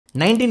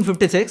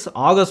1956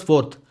 August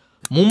 4th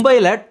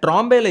மும்பையில்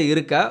ட்ராம்பேல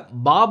இருக்க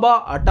Baba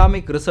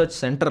atomic research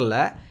சென்டரில்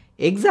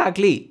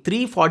exactly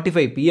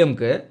 3:45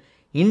 PMக்கு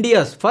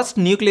India's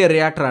first nuclear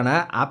ரியாக்டரான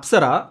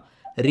Apsara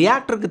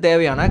ரியாக்டருக்கு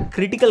தேவையான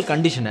கிரிட்டிக்கல்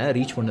கண்டிஷனை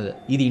ரீச் பண்ணுது.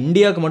 இது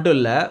இந்தியாவுக்கு மட்டும்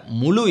இல்லை,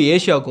 முழு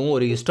ஏஷியாவுக்கும்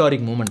ஒரு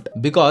ஹிஸ்டாரிக் மூமெண்ட்.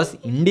 பிகாஸ்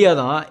இந்தியா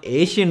தான்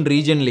ஏஷியன்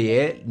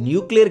ரீஜன்லேயே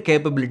நியூக்ளியர்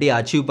கேப்பபிலிட்டி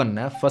அச்சீவ்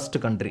பண்ண ஃபர்ஸ்ட்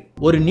கண்ட்ரி.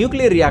 ஒரு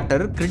நியூக்ளியர்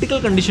ரியாக்டர்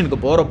கிரிட்டிக்கல் கண்டிஷனுக்கு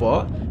போகிறப்போ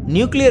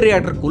nuclear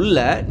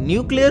ரியாக்டருக்குள்ள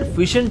nuclear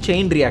fission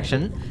chain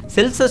reaction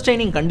self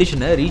sustaining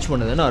கண்டிஷனை ரீச்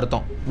பண்ணுதுன்னு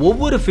அர்த்தம்.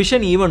 ஒவ்வொரு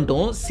ஃபிஷன்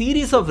ஈவெண்ட்டும்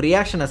சீரீஸ் ஆஃப்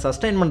ரியாக்ஷனை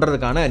சஸ்டைன்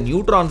பண்ணுறதுக்கான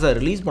நியூட்ரான்ஸை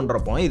ரிலீஸ்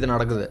பண்ணுறப்போ இது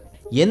நடக்குது.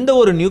 எந்த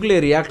ஒரு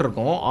நியூக்ளியர்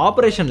ரியாக்டருக்கும்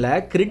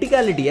ஆப்ரேஷனில்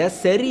கிரிட்டிகாலிட்டியை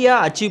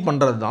சரியாக அச்சீவ்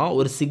பண்ணுறது தான்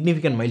ஒரு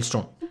சிக்னிஃபிகண்ட்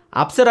மைல்ஸ்டோன்.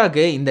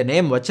 அப்சராக்கு இந்த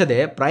நேம் வச்சதே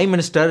பிரைம்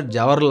மினிஸ்டர்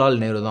ஜவஹர்லால்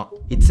நேரு தான்.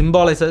 It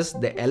சிம்பாலைசஸ்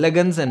the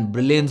elegance and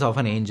brilliance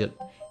of an angel.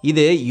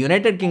 இது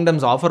யுனைடெட்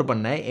கிங்டம்ஸ் ஆஃபர்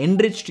பண்ண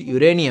enriched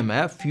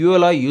யுரேனியமை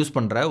ஃபியூவலாக யூஸ்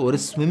பண்ணுற ஒரு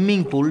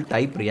swimming pool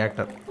type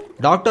reactor.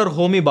 Doctor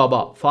Homi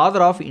Baba,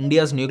 father of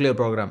India's nuclear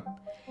program,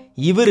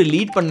 இவர்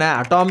லீட் பண்ண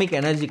அட்டாமிக்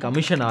எனர்ஜி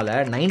கமிஷனால்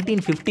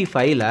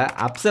 1955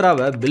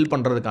 அப்சராவை பில்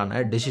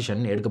பண்ணுறதுக்கான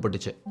டெசிஷன்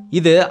எடுக்கப்பட்டுச்சு.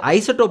 இது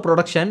isotope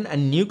production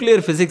and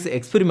nuclear physics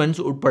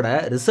experiments உட்பட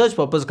research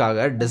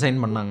பர்பஸ்க்காக டிசைன்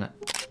பண்ணாங்க.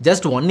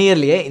 ஜஸ்ட் 1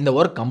 இயர்லேயே இந்த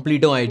ஒர்க்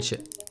கம்ப்ளீட்டும் ஆயிடுச்சு.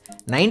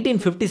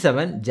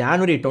 1957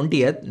 January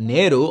 20th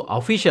நேரு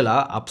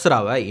அஃபிஷியலாக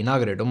அப்சராவை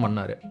இனாகிரேட்டும்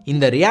பண்ணார்.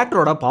 இந்த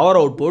ரியாக்டரோட பவர்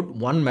அவுட்புட்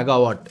 1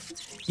 மெகாவாட்.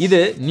 இது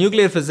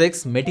nuclear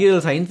physics,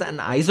 material science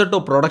and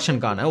isotope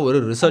ப்ரொடக்ஷனுக்கான ஒரு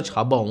ரிசர்ச்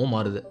ஹப்பாகவும்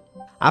மாறுது.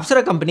 Apsara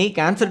company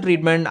cancer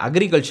treatment,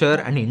 agriculture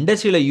and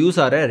இண்டஸ்ட்ரியில் யூஸ்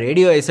ஆகிற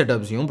ரேடியோ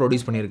ஐசோடோப்ஸையும்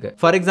ப்ரொடியூஸ் பண்ணியிருக்கு.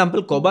 ஃபார்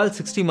எக்ஸாம்பிள் cobalt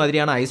 60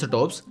 மாதிரியான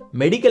ஐசோடோப்ஸ்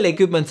மெடிக்கல்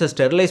எக்யூப்மெண்ட்ஸை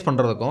ஸ்டெரிலைஸ்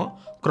பண்ணுறதுக்கும்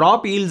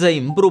கிராப் ஈல்ஸை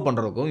இம்ப்ரூவ்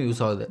பண்ணுறதுக்கும்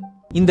யூஸ் ஆகுது.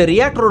 இந்த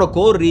ரியாக்டரோட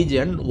கோர்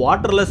ரீஜன்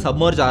வாட்டரில்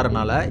சப்மர்ஜ்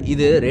ஆகிறனால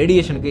இது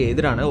ரேடியேஷனுக்கு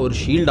எதிரான ஒரு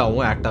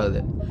ஷீல்டாகவும் ஆக்ட்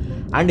ஆகுது.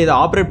 அண்ட் இதை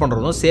ஆப்ரேட்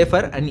பண்ணுறதும்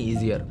சேஃபர் அண்ட்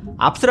ஈஸியர்.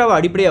 அப்சராவை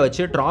அடிப்படையாக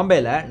வச்சு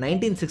ட்ராம்பேல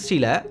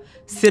 1960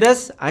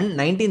 சிரஸ் அண்ட்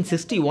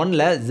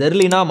 1961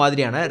 ஜெர்லினா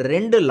மாதிரியான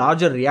 2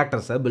 லார்ஜர்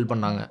ரியாக்டர்ஸை பில்ட்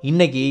பண்ணாங்க.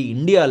 இன்னைக்கு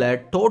இந்தியாவில்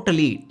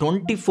டோட்டலி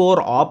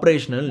 24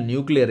 ஆப்ரேஷனல்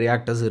நியூக்ளியர்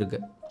ரியாக்டர்ஸ்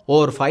இருக்குது.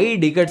 ஓவர் 5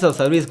 டிகேட்ஸ் ஆஃப்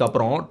சர்வீஸ்க்கு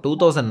அப்புறம்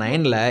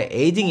 2009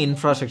 ஏஜிங்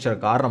இன்ஃப்ராஸ்ட்ரக்சர்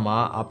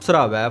காரணமாக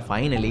அப்சராவை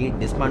ஃபைனலி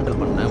டிஸ்மேண்டில்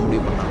பண்ண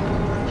முடிவு பண்ணாங்க.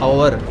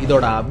 ஹவவர்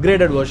இதோட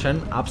upgraded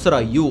version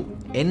Apsara-U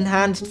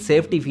enhanced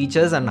safety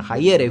features and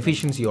higher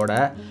எஃபிஷியன்சியோட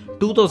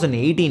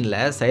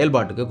 2018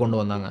 செயல்பாட்டுக்கு கொண்டு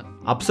வந்தாங்க.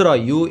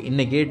 Apsara-U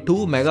இன்னைக்கு 2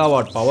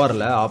 மெகாவாட்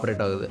பவரில்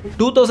ஆப்ரேட் ஆகுது.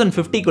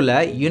 2050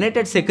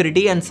 யுனைடெட்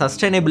செக்யூரிட்டி அண்ட்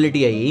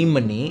சஸ்டைனபிலிட்டியை எய்ம்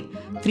பண்ணி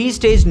 3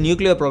 ஸ்டேஜ்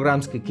நியூக்ளியர்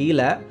ப்ரோக்ராம்ஸ்க்கு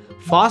கீழே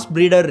fast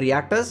breeder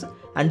reactors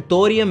and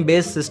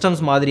thorium-based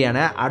systems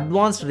மாதிரியான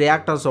அட்வான்ஸ்ட்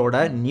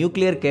ரியாக்டர்ஸோட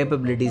நியூக்ளியர்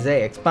கேப்பபிலிட்டிஸை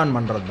எக்ஸ்பேண்ட்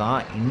பண்ணுறது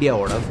தான்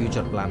இந்தியாவோட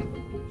ஃபியூச்சர் பிளான்.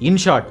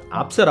 இன்ஷார்ட்,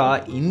 அப்சரா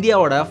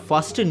இந்தியாவோட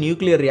ஃபர்ஸ்ட்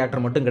நியூக்ளியர்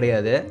ரியாக்டர் மட்டும்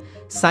கிடையாது,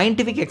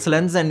 சயின்டிஃபிக்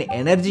எக்ஸலன்ஸ் அண்ட்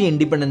எனர்ஜி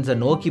இண்டிபெண்டன்ஸை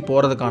நோக்கி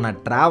போகிறதுக்கான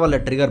ட்ராவலை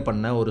ட்ரிகர்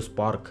பண்ண ஒரு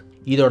ஸ்பார்க்.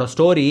 இதோட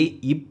ஸ்டோரி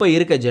இப்போ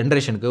இருக்க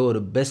ஜென்ரேஷனுக்கு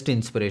ஒரு பெஸ்ட்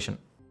இன்ஸ்பிரேஷன்.